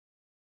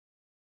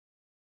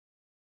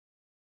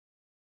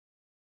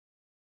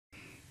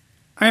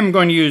I am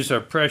going to use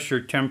a pressure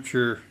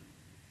temperature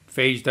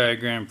phase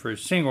diagram for a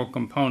single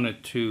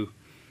component to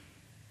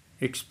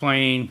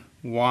explain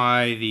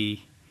why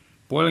the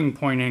boiling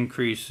point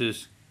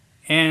increases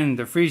and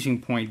the freezing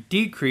point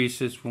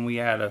decreases when we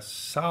add a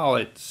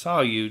solid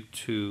solute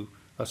to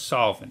a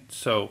solvent.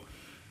 So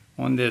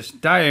on this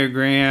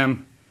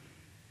diagram,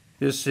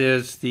 this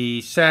is the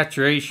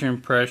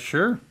saturation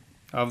pressure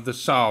of the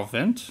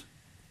solvent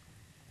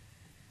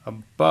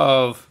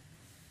above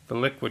the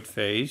liquid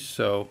phase.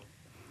 So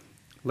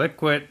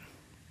liquid,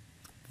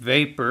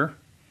 vapor,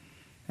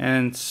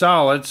 and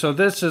solid. So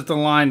this is the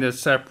line that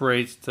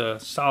separates the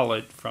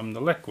solid from the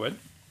liquid.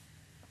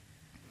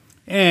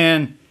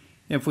 And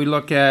if we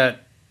look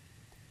at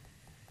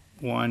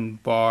 1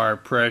 bar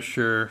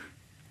pressure,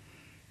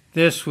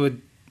 this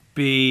would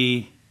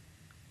be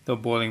the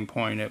boiling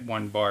point at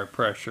 1 bar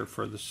pressure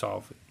for the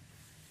solvent.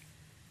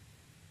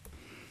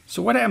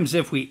 So what happens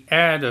if we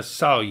add a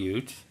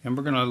solute, and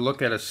we're going to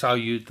look at a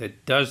solute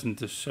that doesn't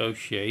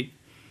dissociate,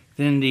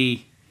 then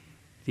the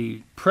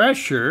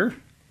pressure,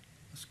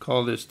 let's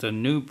call this the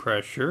new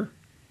pressure,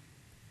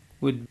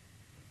 would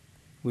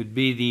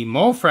be the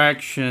mole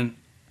fraction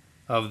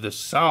of the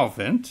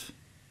solvent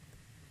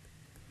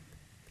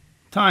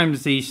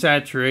times the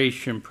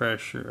saturation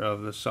pressure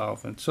of the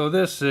solvent. So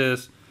this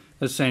is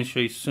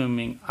essentially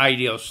assuming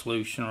ideal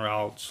solution or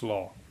Raoult's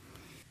law.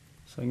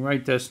 So I can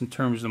write this in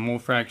terms of the mole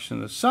fraction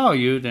of the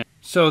solute. And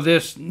so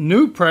this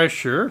new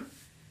pressure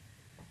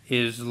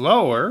is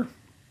lower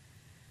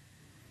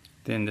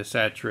than the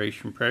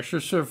saturation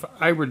pressure. So if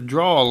I would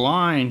draw a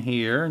line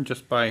here, and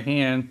just by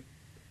hand,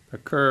 a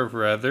curve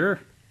rather,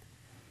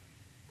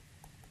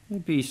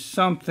 it'd be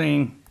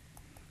something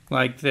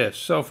like this.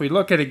 So if we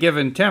look at a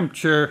given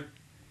temperature,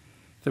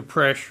 the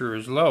pressure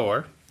is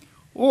lower.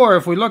 Or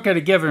if we look at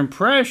a given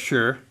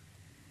pressure,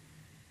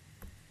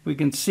 we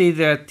can see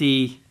that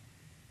the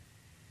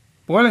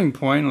boiling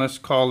point, let's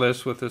call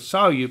this with a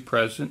solute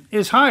present,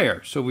 is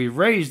higher. So we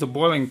raised the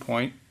boiling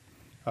point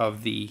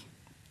of the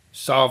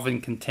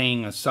solvent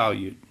containing a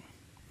solute.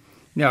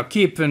 Now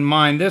keep in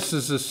mind, this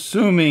is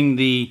assuming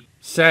the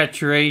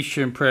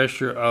saturation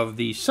pressure of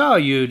the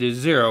solute is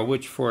 0,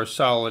 which for a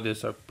solid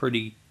is a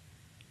pretty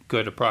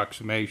good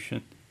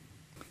approximation.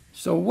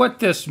 So what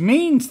this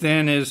means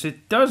then is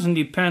it doesn't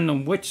depend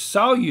on which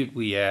solute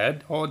we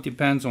add. All it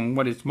depends on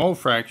what its mole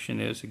fraction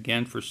is,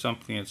 again, for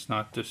something that's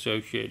not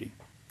dissociating.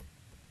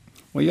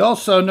 We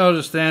also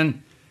notice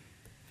then,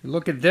 if you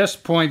look at this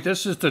point,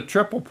 this is the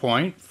triple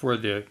point for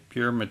the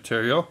pure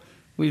material.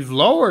 We've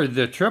lowered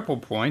the triple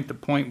point, the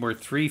point where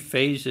 3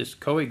 phases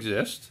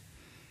coexist.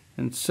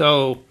 And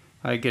so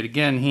I could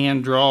again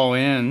hand draw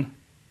in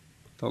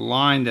the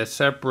line that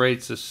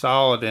separates the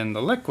solid and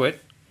the liquid,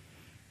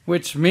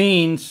 which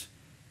means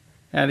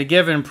at a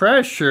given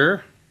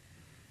pressure,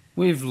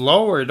 we've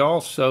lowered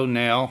also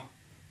now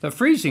the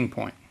freezing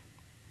point.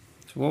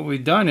 So what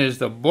we've done is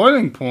the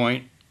boiling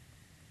point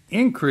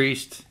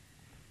increased,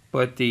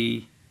 but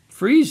the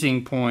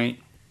freezing point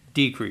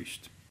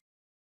decreased.